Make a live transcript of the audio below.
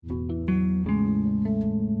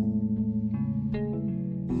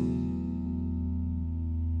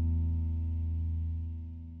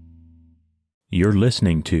You're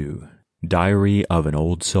listening to Diary of an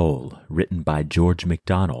Old Soul, written by George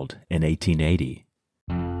MacDonald in 1880.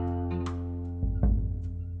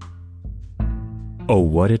 Oh,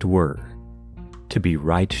 what it were to be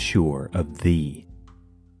right sure of thee,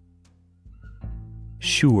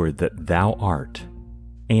 sure that thou art,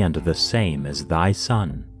 and the same as thy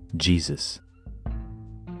Son, Jesus.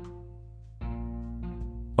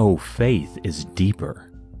 Oh, faith is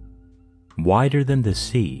deeper, wider than the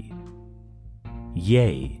sea,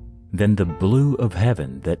 yea, than the blue of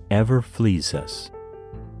heaven that ever flees us,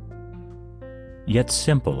 yet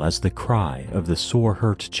simple as the cry of the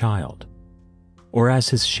sore-hurt child, or as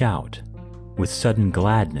his shout, with sudden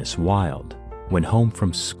gladness wild, when home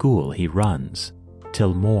from school he runs,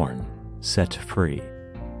 till morn set free.